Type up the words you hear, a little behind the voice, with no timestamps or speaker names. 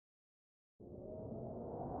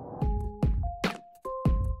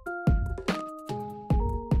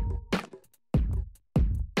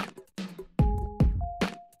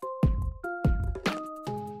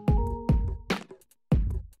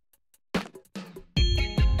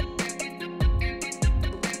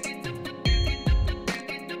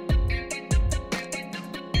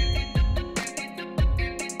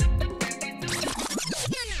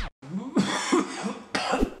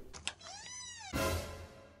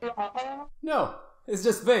No, it's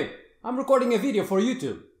just vague. I'm recording a video for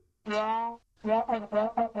YouTube.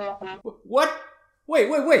 What? Wait.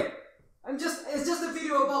 It's just a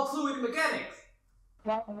video about fluid mechanics.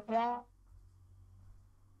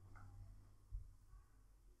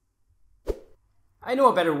 I know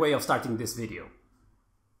a better way of starting this video.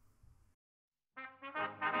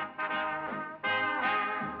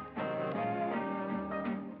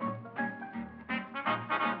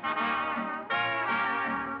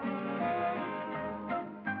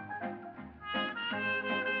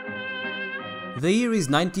 The year is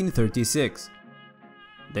 1936.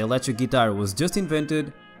 The electric guitar was just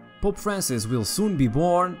invented, Pope Francis will soon be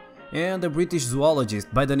born, and a British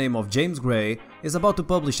zoologist by the name of James Gray is about to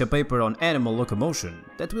publish a paper on animal locomotion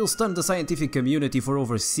that will stun the scientific community for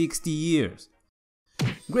over 60 years.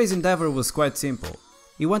 Gray's endeavor was quite simple.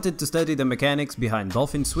 He wanted to study the mechanics behind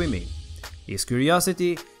dolphin swimming. His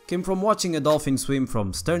curiosity came from watching a dolphin swim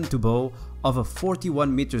from stern to bow of a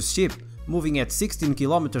 41-meter ship moving at 16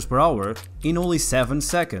 km per hour in only 7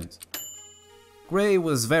 seconds. Gray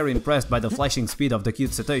was very impressed by the flashing speed of the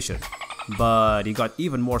cute cetacean, but he got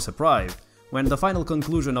even more surprised when the final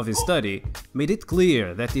conclusion of his study made it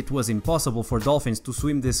clear that it was impossible for dolphins to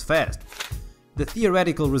swim this fast. The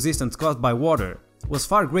theoretical resistance caused by water was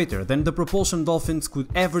far greater than the propulsion dolphins could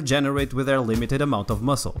ever generate with their limited amount of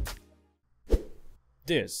muscle.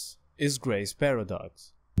 This is Gray's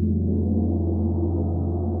paradox.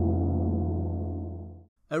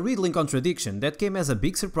 A riddling contradiction that came as a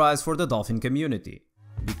big surprise for the dolphin community,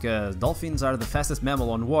 because dolphins are the fastest mammal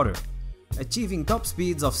on water, achieving top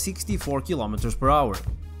speeds of 64 km per hour.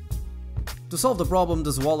 To solve the problem,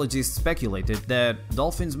 the zoologists speculated that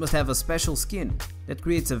dolphins must have a special skin that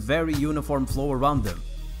creates a very uniform flow around them,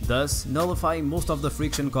 thus nullifying most of the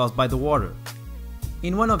friction caused by the water.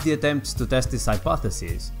 In one of the attempts to test this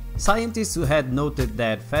hypothesis, scientists who had noted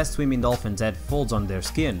that fast-swimming dolphins had folds on their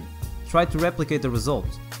skin tried to replicate the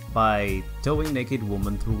results by towing naked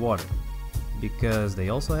women through water. Because they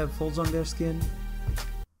also have folds on their skin?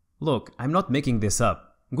 Look, I'm not making this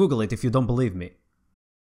up. Google it if you don't believe me.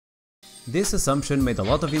 This assumption made a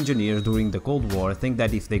lot of engineers during the Cold War think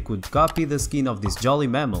that if they could copy the skin of this jolly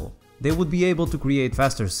mammal, they would be able to create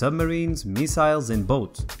faster submarines, missiles, and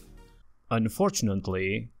boats.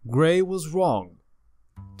 Unfortunately, Gray was wrong.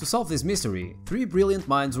 To solve this mystery, 3 brilliant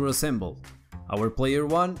minds were assembled. Our player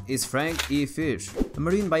 1 is Frank E. Fish, a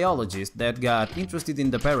marine biologist that got interested in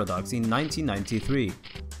the paradox in 1993.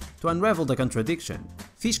 To unravel the contradiction,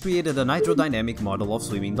 Fish created an aerodynamic model of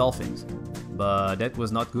swimming dolphins. But that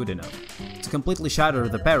was not good enough. To completely shatter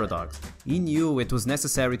the paradox, he knew it was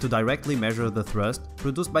necessary to directly measure the thrust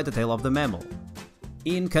produced by the tail of the mammal.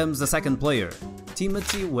 In comes the second player,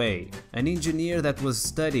 Timothy Way, an engineer that was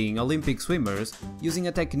studying Olympic swimmers using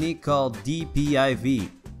a technique called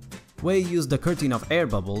DPIV. Way used a curtain of air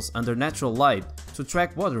bubbles under natural light to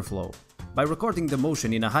track water flow. By recording the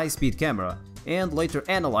motion in a high-speed camera and later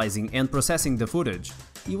analyzing and processing the footage,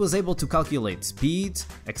 he was able to calculate speeds,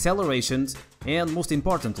 accelerations, and most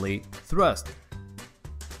importantly, thrust.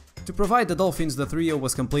 To provide the dolphins, the trio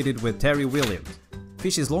was completed with Thre Williams,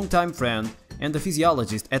 Fish's longtime friend and a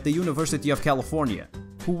physiologist at the University of California,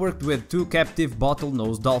 who worked with 2 captive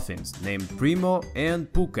bottlenose dolphins named Primo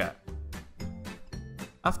and Puka.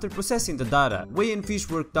 After processing the data, Way and Fish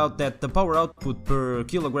worked out that the power output per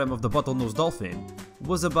kilogram of the bottlenose dolphin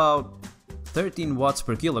was about 13 watts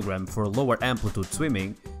per kilogram for lower amplitude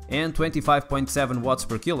swimming and 25.7 watts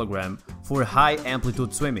per kilogram for high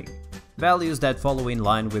amplitude swimming, values that follow in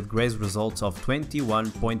line with Gray's results of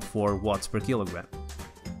 21.4 watts per kilogram,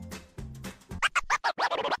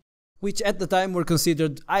 which at the time were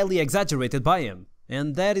considered highly exaggerated by him,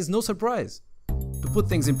 and that is no surprise. To put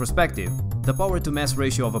things in perspective, the power-to-mass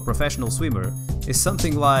ratio of a professional swimmer is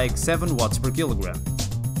something like 7 watts per kilogram.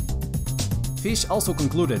 Fish also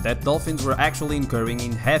concluded that dolphins were actually incurring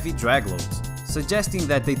in heavy drag loads, suggesting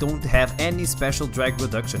that they don't have any special drag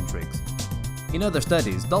reduction tricks. In other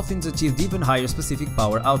studies, dolphins achieved even higher specific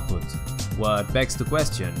power outputs. What begs the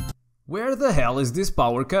question, where the hell is this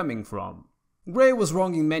power coming from? Gray was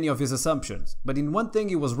wrong in many of his assumptions, but in one thing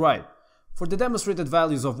he was right. For the demonstrated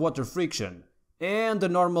values of water friction and the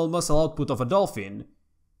normal muscle output of a dolphin,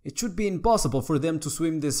 it should be impossible for them to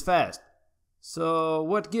swim this fast. So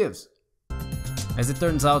what gives? As it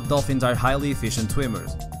turns out, dolphins are highly efficient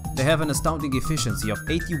swimmers. They have an astounding efficiency of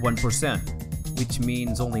 81%, which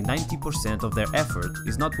means only 90% of their effort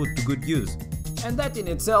is not put to good use. And that in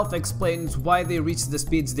itself explains why they reach the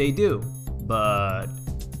speeds they do. But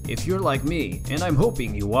if you're like me, and I'm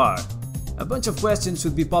hoping you are, a bunch of questions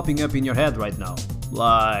should be popping up in your head right now.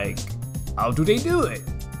 Like, how do they do it?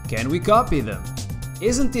 Can we copy them?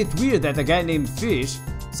 Isn't it weird that a guy named Fish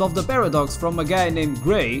solved the paradox from a guy named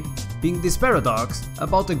Gray, being this paradox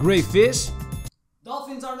about a gray fish?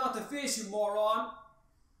 Dolphins are not a fish, you moron!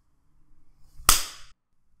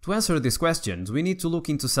 To answer these questions, we need to look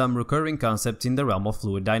into some recurring concepts in the realm of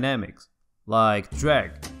fluid dynamics, like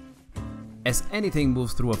drag. As anything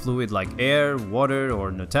moves through a fluid like air, water, or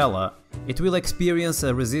Nutella, it will experience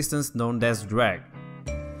a resistance known as drag.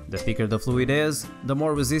 The thicker the fluid is, the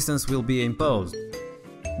more resistance will be imposed.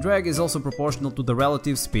 Drag is also proportional to the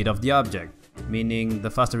relative speed of the object, meaning the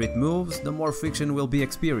faster it moves, the more friction will be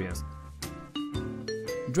experienced.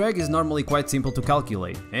 Drag is normally quite simple to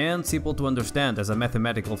calculate and simple to understand as a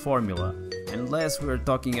mathematical formula, unless we're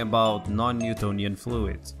talking about non-Newtonian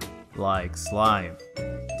fluids, like slime.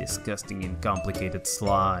 Disgusting and complicated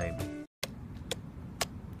slime.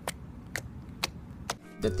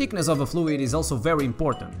 The thickness of a fluid is also very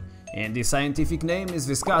important, and the scientific name is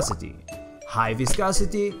viscosity. High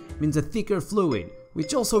viscosity means a thicker fluid,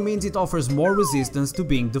 which also means it offers more resistance to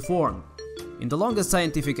being deformed. In the longest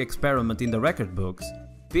scientific experiment in the record books,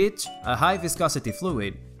 pitch, a high viscosity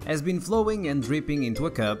fluid, has been flowing and dripping into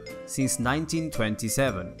a cup since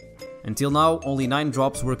 1927. Until now, only 9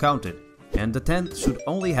 drops were counted, and the 10th should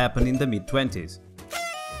only happen in the mid-20s.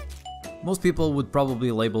 Most people would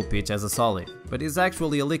probably label pitch as a solid, but it's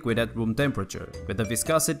actually a liquid at room temperature, with a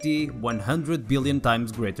viscosity 100 billion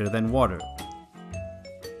times greater than water.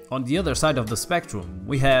 On the other side of the spectrum,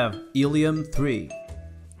 we have helium-3.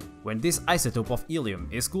 When this isotope of helium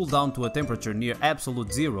is cooled down to a temperature near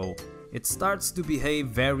absolute zero, it starts to behave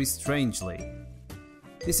very strangely.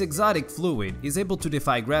 This exotic fluid is able to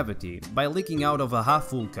defy gravity by leaking out of a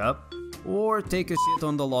half-full cup, or take a shit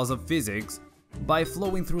on the laws of physics by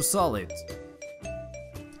flowing through solids.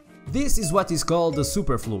 This is what is called a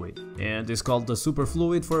superfluid, and is called a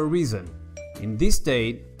superfluid for a reason. In this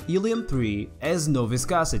state, helium-3 has no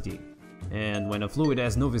viscosity, and when a fluid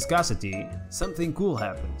has no viscosity, something cool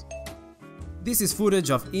happens. This is footage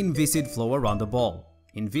of inviscid flow around a ball.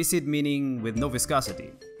 Inviscid meaning with no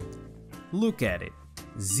viscosity. Look at it.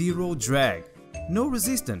 Zero drag. No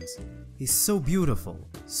resistance. It's so beautiful,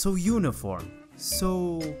 so uniform,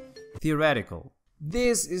 so theoretical.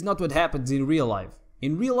 This is not what happens in real life.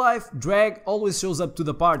 In real life, drag always shows up to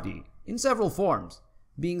the party, in several forms,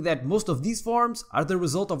 being that most of these forms are the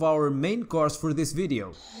result of our main course for this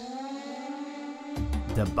video.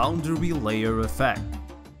 The boundary layer effect.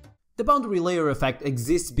 The boundary layer effect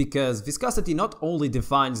exists because viscosity not only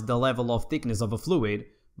defines the level of thickness of a fluid,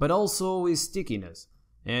 but also its stickiness.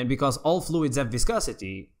 And because all fluids have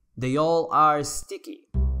viscosity, they all are sticky.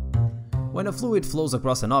 When a fluid flows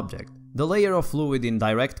across an object, the layer of fluid in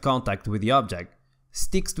direct contact with the object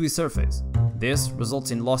sticks to its surface. This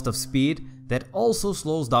results in loss of speed that also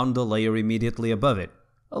slows down the layer immediately above it,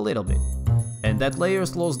 a little bit. And that layer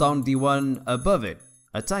slows down the one above it,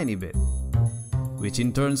 a tiny bit. Which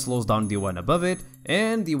in turn slows down the one above it,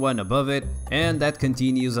 and the one above it, and that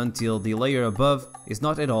continues until the layer above is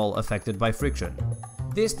not at all affected by friction.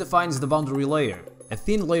 This defines the boundary layer, a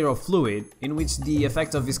thin layer of fluid in which the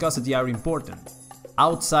effects of viscosity are important.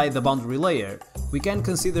 Outside the boundary layer, we can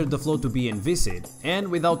consider the flow to be inviscid and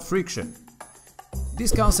without friction.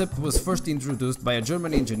 This concept was first introduced by a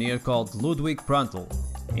German engineer called Ludwig Prandtl,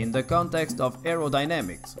 in the context of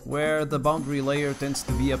aerodynamics, where the boundary layer tends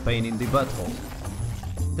to be a pain in the butthole.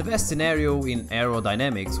 The best scenario in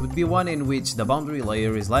aerodynamics would be one in which the boundary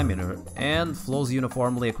layer is laminar and flows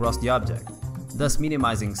uniformly across the object, thus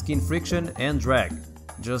minimizing skin friction and drag,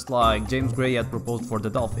 just like James Gray had proposed for the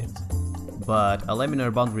Dolphins. But a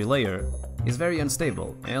laminar boundary layer is very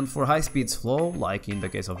unstable, and for high speeds flow, like in the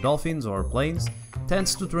case of dolphins or planes,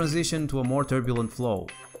 tends to transition to a more turbulent flow,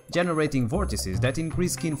 generating vortices that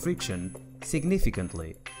increase skin friction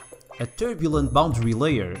significantly. A turbulent boundary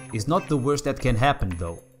layer is not the worst that can happen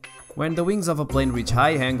though. When the wings of a plane reach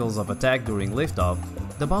high angles of attack during liftoff,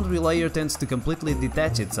 the boundary layer tends to completely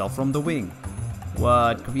detach itself from the wing,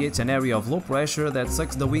 what creates an area of low pressure that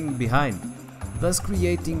sucks the wing behind, thus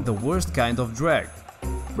creating the worst kind of drag,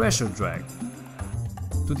 pressure drag.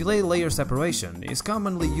 To delay layer separation is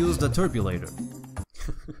commonly used a turbulator.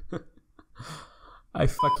 I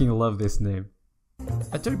fucking love this name.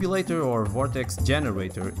 A turbulator or vortex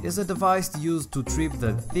generator is a device used to trip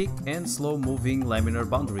the thick and slow-moving laminar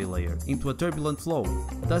boundary layer into a turbulent flow,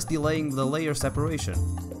 thus delaying the layer separation.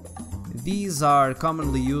 These are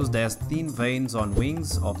commonly used as thin vanes on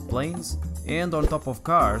wings of planes and on top of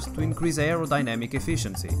cars to increase aerodynamic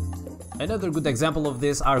efficiency. Another good example of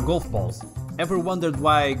this are golf balls. Ever wondered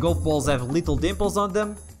why golf balls have little dimples on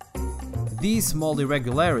them? These small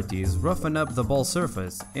irregularities roughen up the ball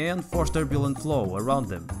surface and force turbulent flow around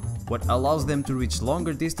them, what allows them to reach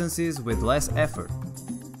longer distances with less effort.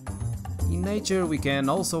 In nature, we can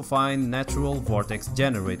also find natural vortex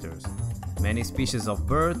generators. Many species of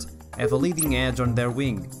birds have a leading edge on their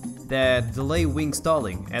wing that delay wing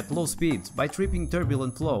stalling at low speeds by tripping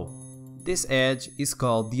turbulent flow. This edge is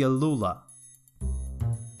called the alula.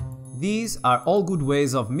 These are all good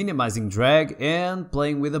ways of minimizing drag and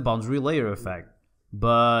playing with the boundary layer effect,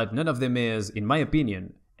 but none of them is, in my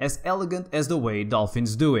opinion, as elegant as the way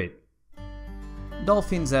dolphins do it.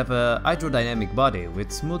 Dolphins have a aerodynamic body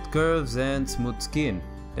with smooth curves and smooth skin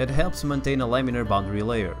that helps maintain a laminar boundary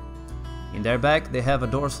layer. In their back, they have a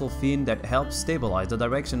dorsal fin that helps stabilize the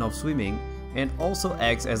direction of swimming and also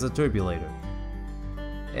acts as a turbulator.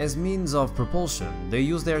 As means of propulsion, they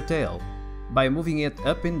use their tail. By moving it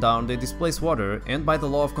up and down, they displace water, and by the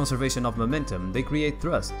law of conservation of momentum, they create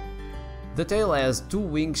thrust. The tail has two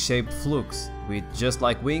wing-shaped flukes, which, just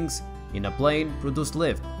like wings in a plane, produce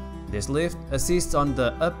lift. This lift assists on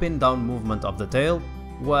the up and down movement of the tail,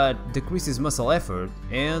 what decreases muscle effort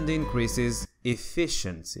and increases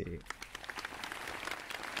efficiency.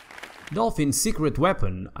 Dolphins' secret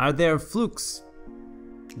weapon are their flukes.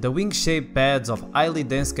 The wing-shaped pads of highly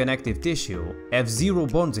dense connective tissue have zero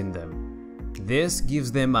bones in them. This gives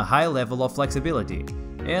them a high level of flexibility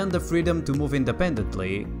and the freedom to move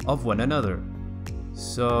independently of one another.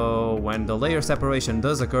 So, when the layer separation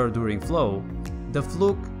does occur during flow, the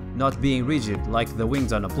fluke, not being rigid like the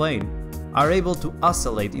wings on a plane, are able to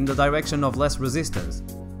oscillate in the direction of less resistance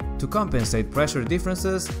to compensate pressure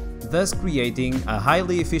differences, thus creating a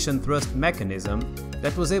highly efficient thrust mechanism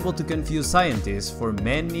that was able to confuse scientists for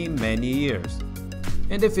many years.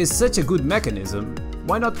 And if it's such a good mechanism,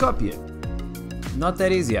 why not copy it? Not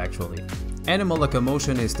that easy actually. Animal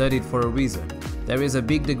locomotion is studied for a reason. There is a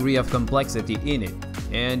big degree of complexity in it,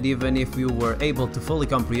 and even if we were able to fully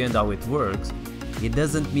comprehend how it works, it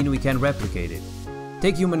doesn't mean we can replicate it.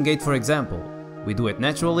 Take human gait for example. We do it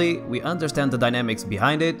naturally, we understand the dynamics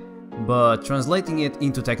behind it, but translating it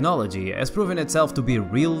into technology has proven itself to be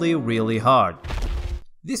really hard.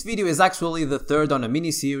 This video is actually the third on a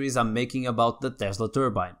mini-series I'm making about the Tesla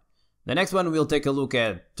turbine. The next one we'll take a look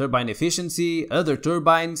at turbine efficiency, other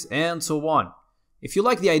turbines, and so on. If you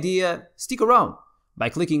like the idea, stick around by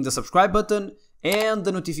clicking the subscribe button and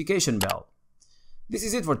the notification bell. This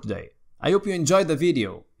is it for today. I hope you enjoyed the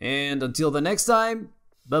video, and until the next time,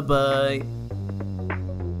 bye bye!